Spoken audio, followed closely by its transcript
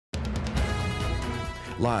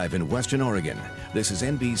Live in Western Oregon, this is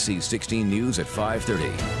NBC 16 News at 5:30.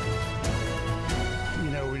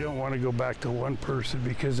 You know, we don't want to go back to one person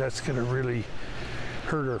because that's going to really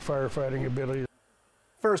hurt our firefighting ability.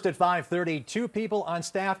 First at 5:30, 2 people on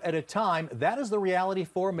staff at a time. That is the reality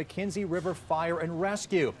for McKenzie River Fire and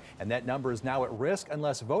Rescue. And that number is now at risk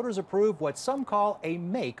unless voters approve what some call a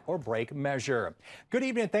make or break measure. Good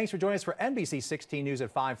evening and thanks for joining us for NBC 16 News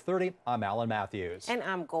at 5:30. I'm Alan Matthews. And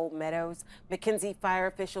I'm Gold Meadows. McKenzie fire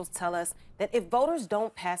officials tell us that if voters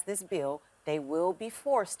don't pass this bill, they will be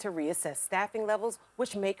forced to reassess staffing levels,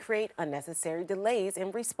 which may create unnecessary delays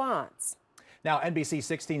in response. Now, NBC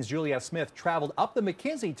 16's Juliette Smith traveled up the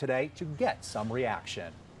McKenzie today to get some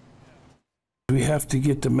reaction. We have to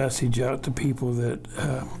get the message out to people that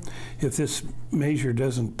if this measure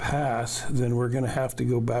doesn't pass, then we're going to have to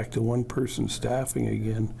go back to one-person staffing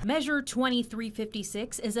again. Measure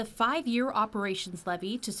 2356 is a 5-year operations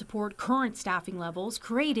levy to support current staffing levels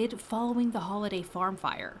created following the Holiday Farm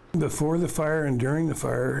fire. Before the fire and during the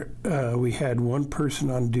fire, we had one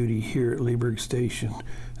person on duty here at Leeburg Station.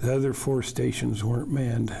 The other 4 stations weren't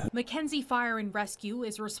manned. McKenzie Fire and Rescue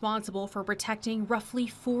is responsible for protecting roughly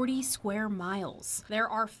 40 square miles. There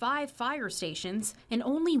are 5 fire stations, and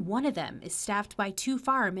only one of them is staffed by 2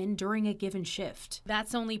 firemen during a given shift.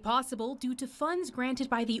 That's only possible due to funds granted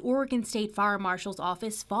by the Oregon State Fire Marshal's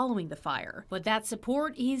office following the fire. But that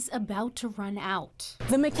support is about to run out.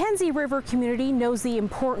 The McKenzie River community knows the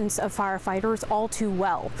importance of firefighters all too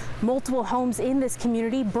well. Multiple homes in this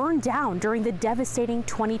community burned down during the devastating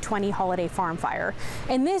 2020 Holiday Farm fire.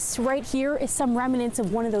 And this right here is some remnants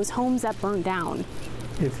of one of those homes that burned down.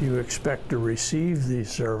 If you expect to receive these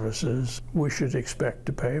services, we should expect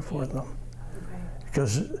to pay for them.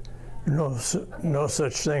 Because no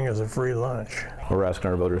such thing as a free lunch. We're asking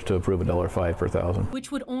our voters to approve $1.05 per thousand.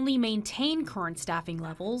 Which would only maintain current staffing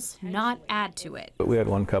levels, not add to it. But we had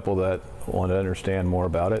one couple that wanted to understand more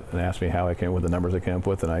about it and asked me how I came up with the numbers I came up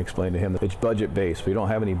with, and I explained to him that it's budget based. We don't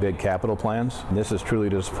have any big capital plans. And this is truly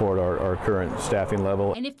to support our current staffing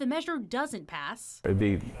level. And if the measure doesn't pass, it'd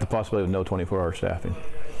be the possibility of no 24-hour staffing,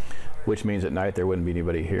 which means at night there wouldn't be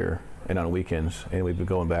anybody here, and on weekends, and we'd be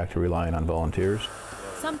going back to relying on volunteers.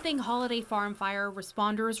 Something Holiday Farm fire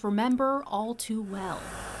responders remember all too well.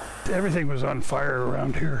 Everything was on fire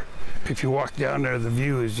around here. If you walk down there, the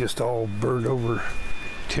view is just all burned over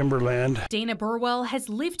timberland. Dana Burwell has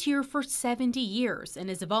lived here for 70 years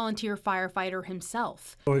and is a volunteer firefighter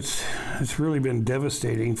himself. Oh, it's really been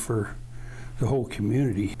devastating for the whole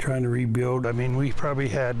community, trying to rebuild. I mean, we probably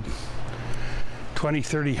had 20,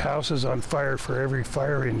 30 houses on fire for every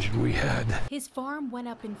fire engine we had. His farm went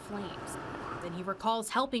up in flames. Then he recalls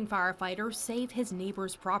helping firefighters save his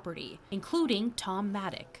neighbor's property, including Tom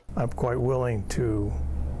Maddock. I'm quite willing to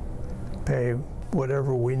pay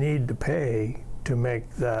whatever we need to pay to make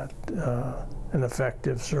that an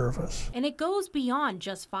effective service. And it goes beyond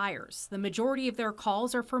just fires. The majority of their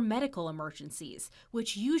calls are for medical emergencies,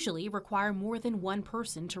 which usually require more than one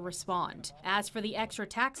person to respond. As for the extra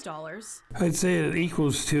tax dollars, I'd say it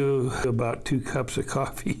equals to about 2 cups of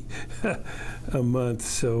coffee a month,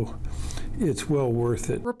 so it's well worth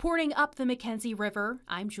it. Reporting up the McKenzie River,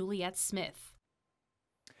 I'm Juliette Smith.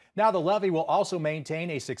 Now, the levy will also maintain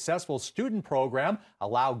a successful student program,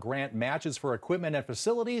 allow grant matches for equipment and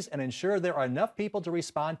facilities, and ensure there are enough people to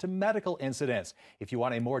respond to medical incidents. If you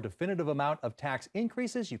want a more definitive amount of tax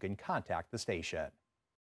increases, you can contact the station.